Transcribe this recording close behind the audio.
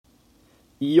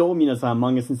Yo, 皆さん、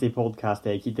Manga Sensei Podcast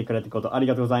で聞いてくれたことあり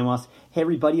がとうございます。Hey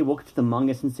everybody, welcome to the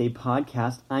Manga Sensei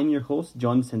Podcast. I'm your host,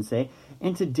 John Sensei,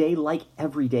 and today, like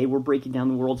every day, we're breaking down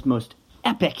the world's most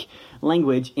epic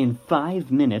language in 5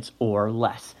 minutes or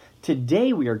less.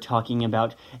 Today we are talking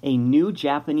about a new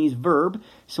Japanese verb,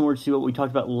 similar to what we talked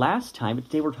about last time, but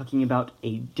today we're talking about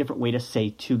a different way to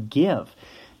say to give.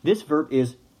 This verb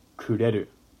is kureru.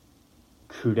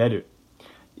 Kureru.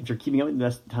 If you're keeping up with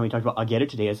this time we talked about ageru,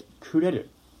 today is kureru.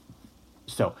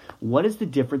 So, what is the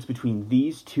difference between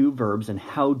these two verbs and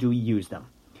how do we use them?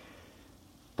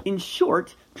 In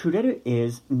short, kureru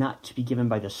is not to be given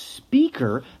by the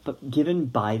speaker, but given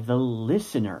by the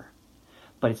listener.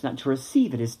 But it's not to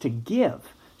receive, it is to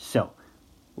give. So,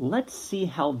 let's see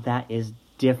how that is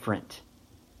different.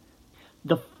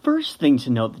 The first thing to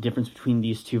note the difference between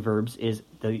these two verbs is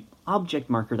the object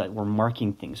marker that we're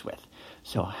marking things with.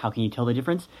 So, how can you tell the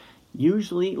difference?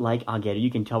 Usually, like ageru, you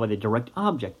can tell by the direct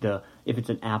object, if it's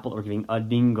an apple or giving a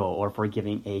dingo, or for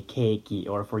giving a keiki,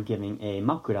 or for giving a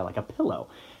makura, like a pillow.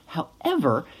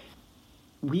 However,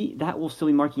 that will still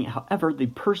be marking it. However, the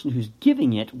person who's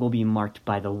giving it will be marked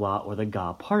by the wa or the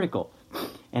ga particle.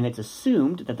 And it's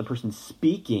assumed that the person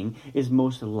speaking is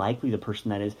most likely the person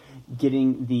that is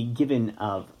getting the given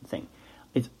of thing.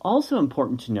 It's also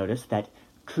important to notice that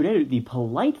kureru, the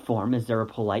polite form, as there are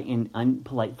polite and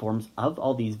unpolite forms of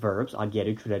all these verbs,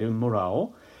 ageru, kureru,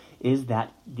 morao, is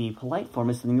that the polite form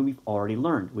is something that we've already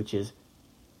learned, which is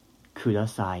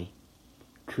kudasai.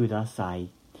 Kudasai.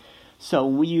 So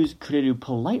when we use kureru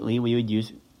politely, we would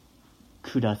use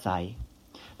kudasai.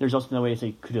 There's also another way to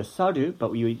say kudasaru,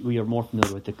 but we are more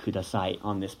familiar with the kudasai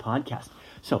on this podcast.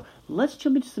 So let's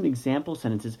jump into some example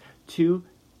sentences to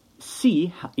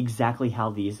see exactly how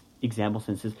these example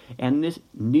sentences and this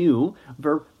new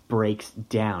verb breaks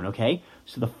down, okay?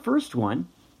 So the first one,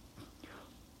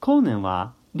 去年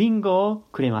はリンゴを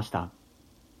くれました。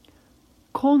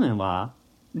去年は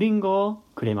リンゴを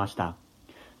くれました。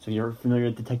So you're familiar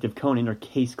with Detective Conan, or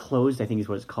Case Closed, I think is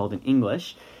what it's called in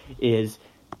English, is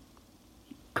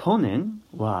去年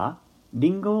はリ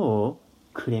ンゴを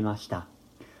くれました。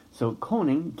So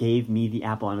Conan gave me the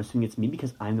apple. I'm assuming it's me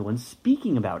because I'm the one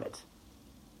speaking about it.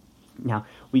 Now,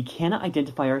 we cannot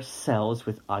identify ourselves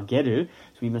with ageru,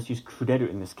 so we must use kureru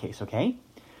in this case, okay?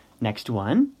 Next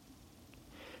one.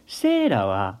 セイラ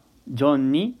はジョ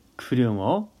ンに車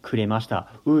をくれました。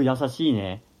優しい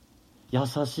ね。優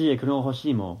しい。車欲し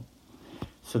いもん。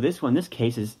So this one, this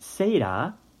case is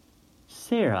Sarah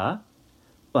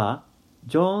は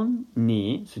ジョン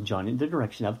に, so John in the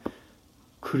direction of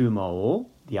車を,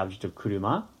 the object of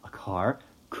車, a car,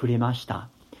 くれました.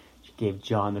 She gave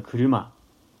John the 車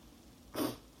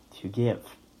to give.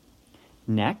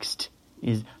 Next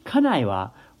is 家内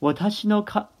は私の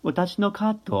カ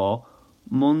ットを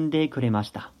揉んでくれまし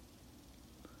た.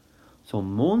 So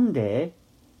揉んで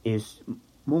is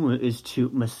揉む is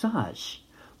to massage.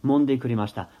 揉んでくれま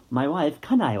した. My wife,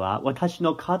 家内は私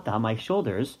の肩 my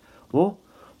shoulders を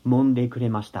揉んでくれ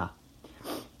ました.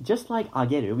 Just like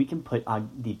ageru, we can put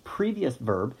the previous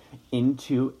verb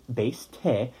into base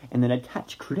te and then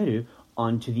attach kureru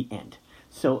onto the end.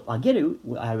 So ageru,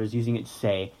 I was using it to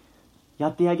say, や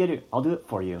ってあげる, I'll do it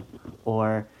for you.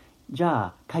 Or, じゃ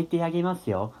あ書いてあげま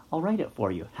すよ, I'll write it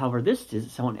for you. However, this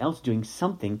is someone else doing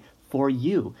something for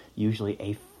you, usually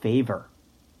a favor.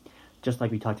 Just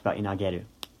like we talked about in ageru.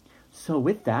 So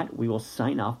with that, we will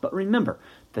sign off. But remember,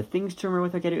 the things to remember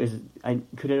with ageru is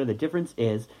kureru. The difference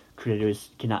is kureru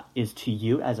is to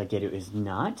you as ageru is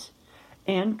not,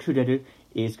 and kureru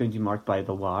is going to be marked by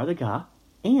the wa or the ga.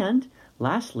 And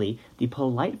lastly, the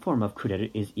polite form of kureru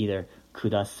is either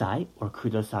kudasai or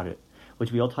kudasaru,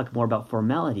 which we'll talk more about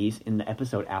formalities in the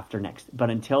episode after next. But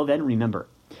until then, remember,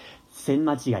 千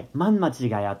間違い、万間違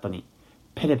い後に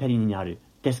ペレペレになる。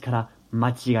ですから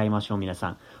間違いましょう皆さ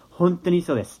ん。本当に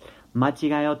そうです。間違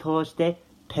いを通して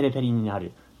ペレペレにな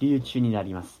る。流暢にな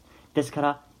ります。ですか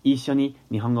ら一緒に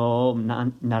日本語を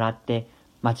習って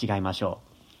間違いましょ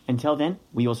う。Until then,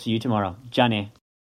 we will see you tomorrow. じゃあね。